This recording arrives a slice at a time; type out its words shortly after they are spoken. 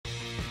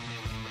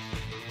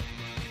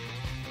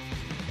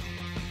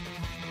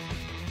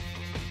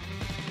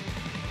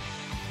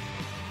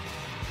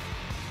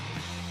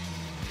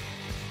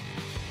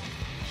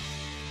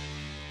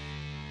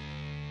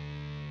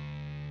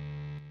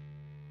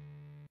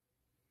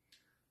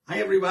Hi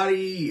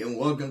everybody and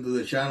welcome to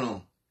the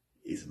channel.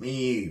 It's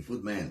me,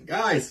 Foodman.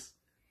 Guys,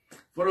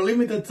 for a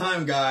limited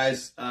time,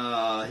 guys,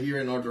 here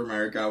in North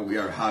America, we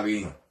are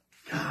having,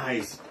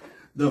 guys,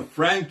 the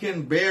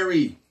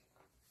Frankenberry.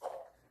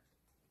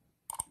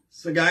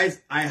 So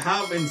guys, I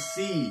haven't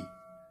seen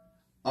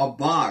a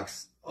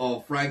box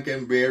of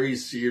Frankenberry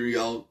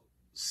cereal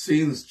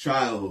since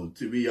childhood,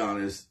 to be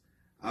honest.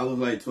 I was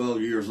like 12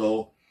 years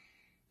old.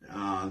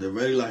 The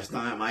very last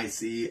time I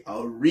see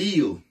a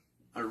real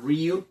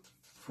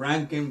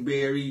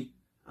Frankenberry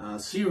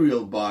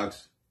cereal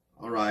box.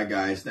 All right,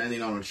 guys,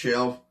 standing on a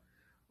shelf.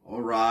 All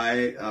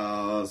right,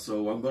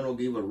 so I'm gonna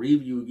give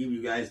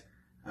you guys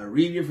a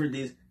review for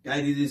this.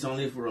 Guys, this is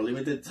only for a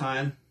limited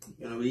time.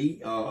 Gonna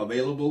be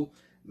available.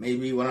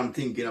 Maybe what I'm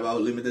thinking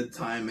about limited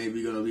time,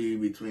 maybe gonna be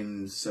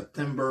between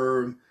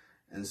September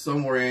and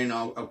somewhere in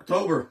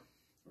October,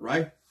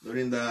 right?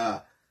 During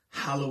the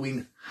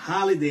Halloween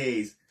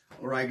holidays.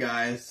 All right,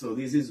 guys, so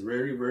this is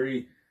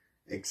very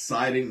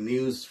exciting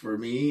news for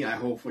me. I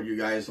hope for you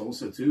guys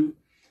also too.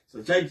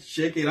 So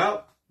check it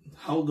out,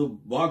 how the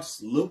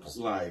box looks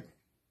like.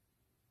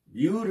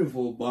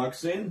 Beautiful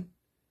boxing.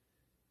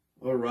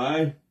 All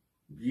right,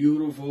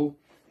 beautiful.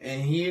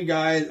 And here,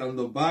 guys, on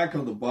the back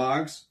of the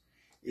box,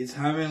 it's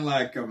having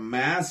like a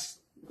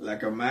mask.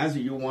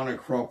 You want to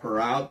crop her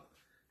out,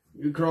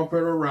 you crop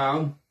it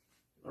around.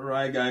 All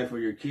right, guys, for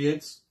your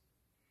kids.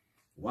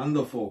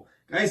 Wonderful.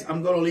 Guys,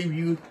 I'm gonna leave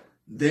you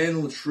the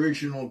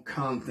nutritional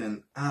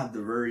content at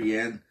the very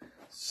end.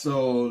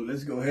 So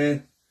let's go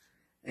ahead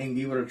and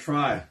give it a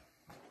try.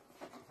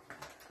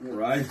 All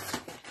right.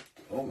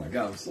 Oh my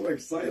God, I'm so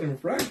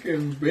excited.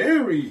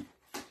 Frankenberry.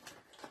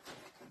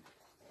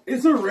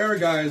 It's a rare,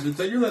 guys. To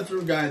tell you the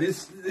truth,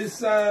 guys. This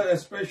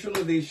special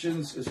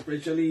editions,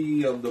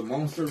 especially of the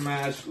Monster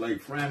Mash,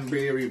 like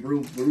Frankenberry,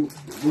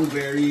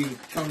 Blueberry,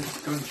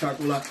 Chunk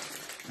Chocolate,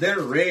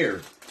 they're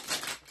rare.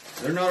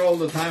 They're not all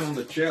the time on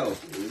the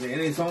shelf,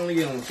 and it's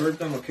only on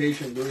certain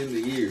occasions during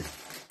the year.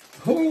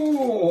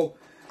 Oh,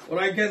 but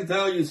I can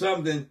tell you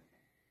something.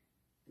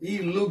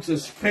 He looks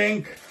as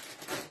pink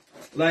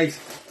like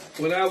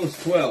when I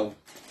was 12.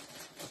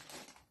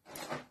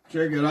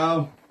 Check it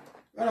out.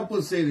 I'm gonna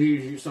put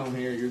some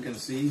here you can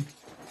see.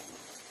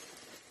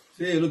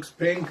 See, it looks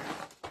pink.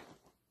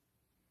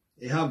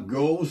 They have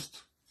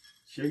ghost.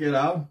 Check it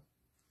out.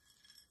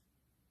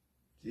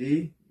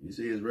 See? You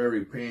see, it's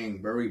very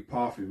pink, very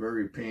puffy,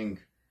 very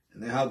pink.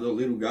 And they have the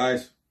little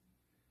guys.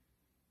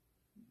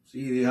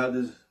 See, they have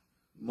this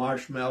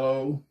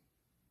marshmallow.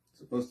 It's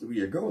supposed to be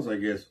a ghost, I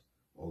guess.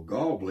 Or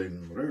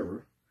goblin,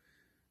 whatever.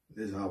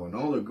 This is how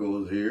another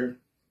goes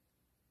here.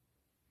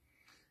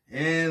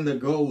 And the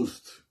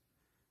ghost.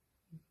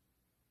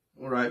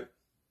 All right.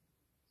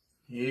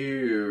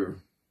 Here.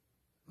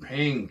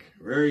 Pink.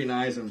 Very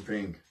nice and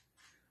pink.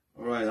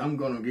 All right, I'm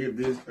going to give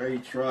this a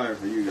try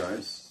for you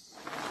guys.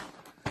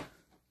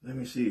 Let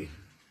me see.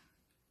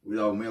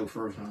 Without milk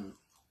first, huh?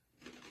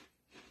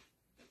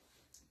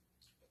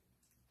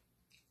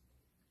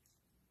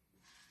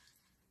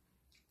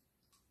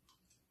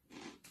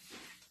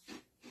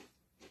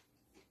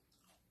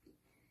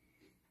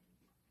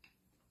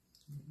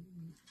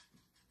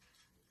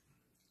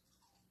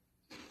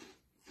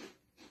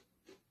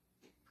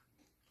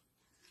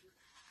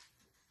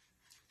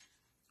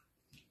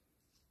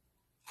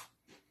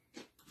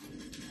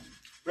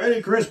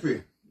 Very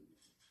crispy.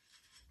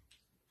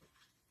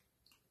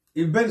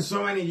 It's been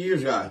so many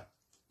years, guys,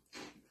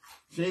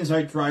 since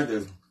I tried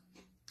this.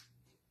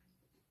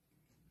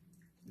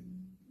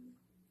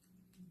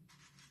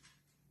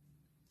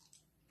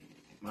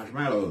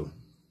 Marshmallow.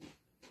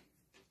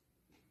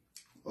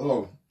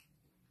 Oh,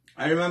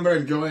 I remember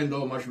enjoying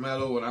those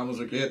marshmallows when I was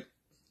a kid.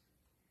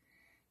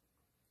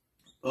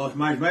 Those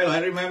marshmallows, I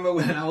remember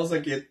when I was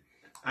a kid,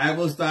 I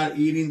would start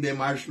eating the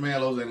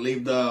marshmallows and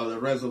leave the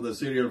rest of the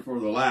cereal for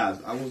the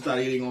last. I would start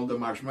eating all the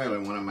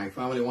marshmallows. When my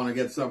family want to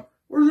get some,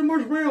 where's the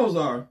marshmallows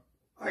are?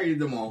 I eat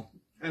them all.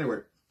 Anyway,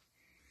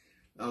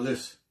 now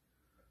let's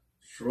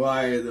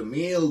try the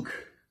milk.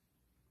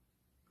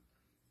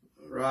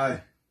 All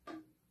right.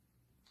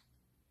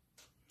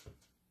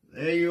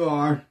 There you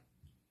are.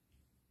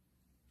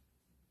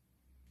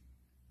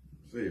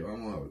 Let's see,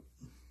 I'm of it.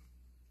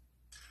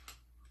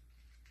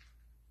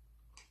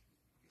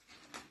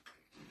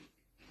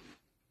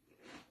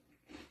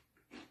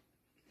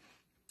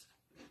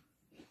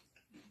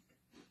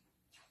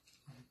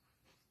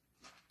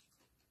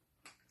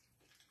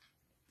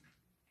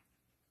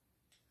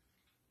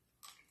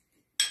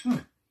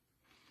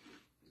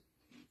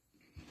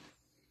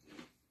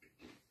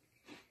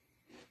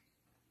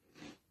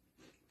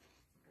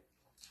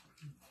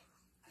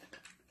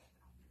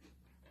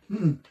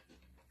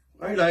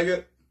 I like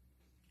it.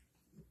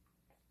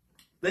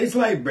 Tastes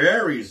like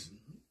berries.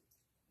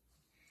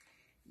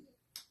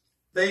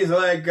 Tastes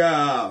like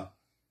a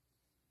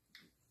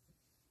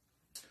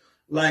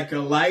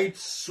light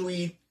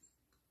sweet,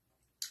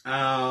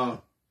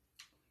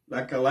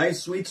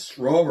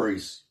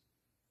 strawberries.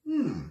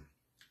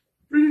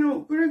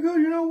 Pretty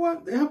good. You know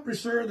what? They have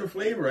preserved the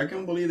flavor. I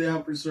can't believe they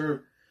have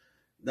preserved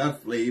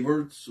that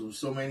flavor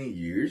so many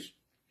years.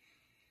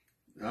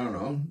 I don't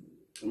know.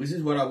 This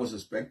is what I was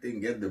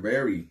expecting. Get the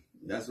berry.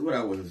 That's what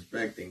I was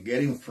expecting.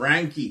 Getting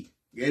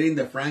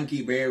the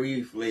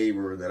Frankenberry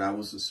flavor that I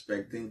was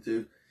expecting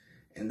to.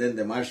 And then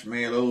the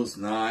marshmallows,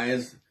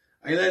 nice.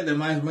 I like the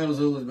marshmallows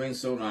always been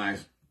so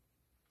nice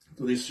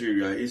to this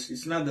cereal.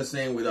 It's not the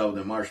same without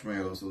the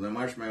marshmallows. So the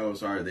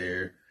marshmallows are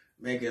there.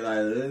 Make it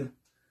like this.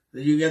 So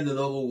you get the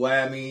double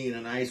whammy in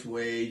a nice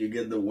way. You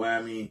get the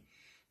whammy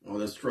of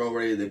the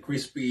strawberry, the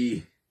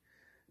crispy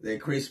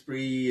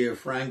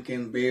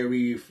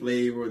Frankenberry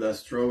flavor, the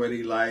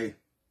strawberry light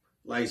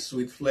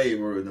sweet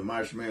flavor, the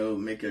marshmallow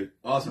make an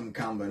awesome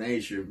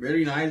combination.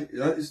 Very nice.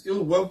 It's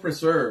still well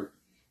preserved.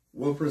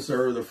 Well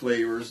preserved, the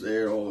flavors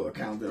there all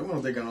accounted. I'm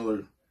gonna take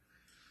another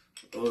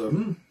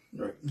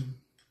right.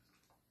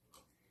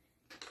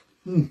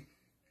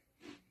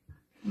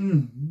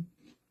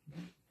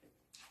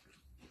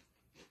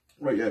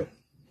 Right, yeah.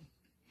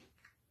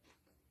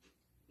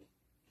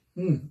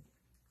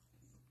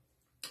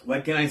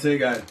 What can I say,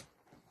 guys?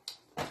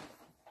 If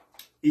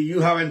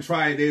you haven't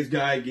tried this,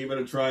 guy, give it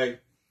a try.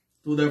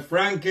 To the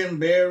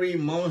Frankenberry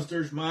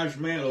Monsters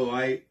Marshmallow,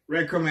 I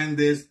recommend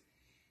this.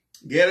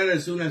 Get it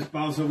as soon as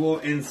possible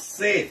and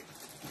say,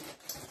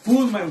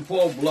 Foodman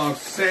Paul Blog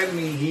sent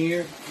me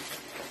here.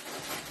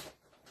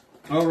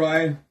 All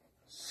right,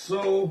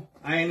 so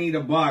I need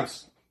a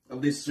box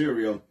of this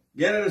cereal.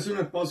 Get it as soon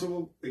as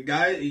possible. The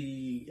guy,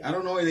 I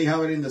don't know if they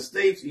have it in the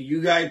States.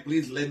 You guys,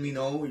 please let me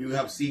know you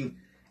have seen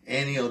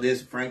any of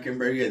this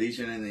Frankenberry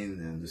edition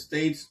in the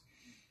States.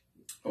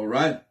 All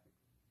right.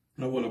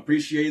 I will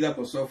appreciate that.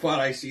 But so far,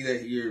 I see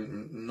that here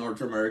in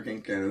North America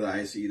and Canada,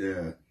 I see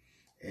the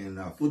in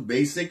Food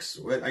Basics.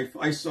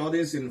 I saw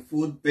this in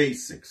Food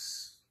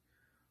Basics.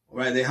 All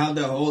right, they have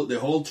the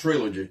whole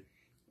trilogy.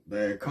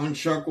 The Con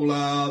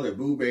Chocolat, the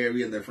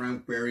Blueberry, and the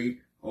Frankenberry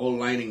all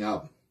lining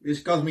up.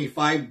 This cost me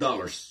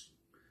 $5.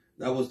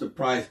 That was the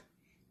price.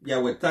 Yeah,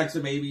 with tax,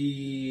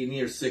 maybe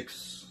near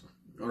 $6.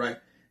 All right.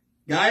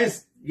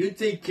 Guys, you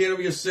take care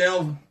of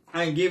yourself.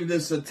 I give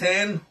this a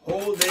 10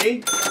 whole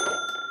day.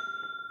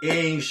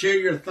 And share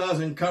your thoughts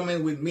and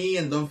comment with me.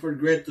 And don't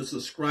forget to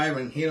subscribe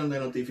and hit on the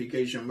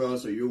notification bell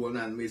so you will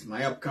not miss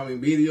my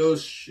upcoming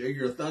videos. Share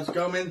your thoughts,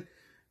 comment.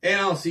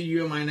 And I'll see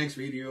you in my next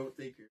video.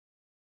 Take care.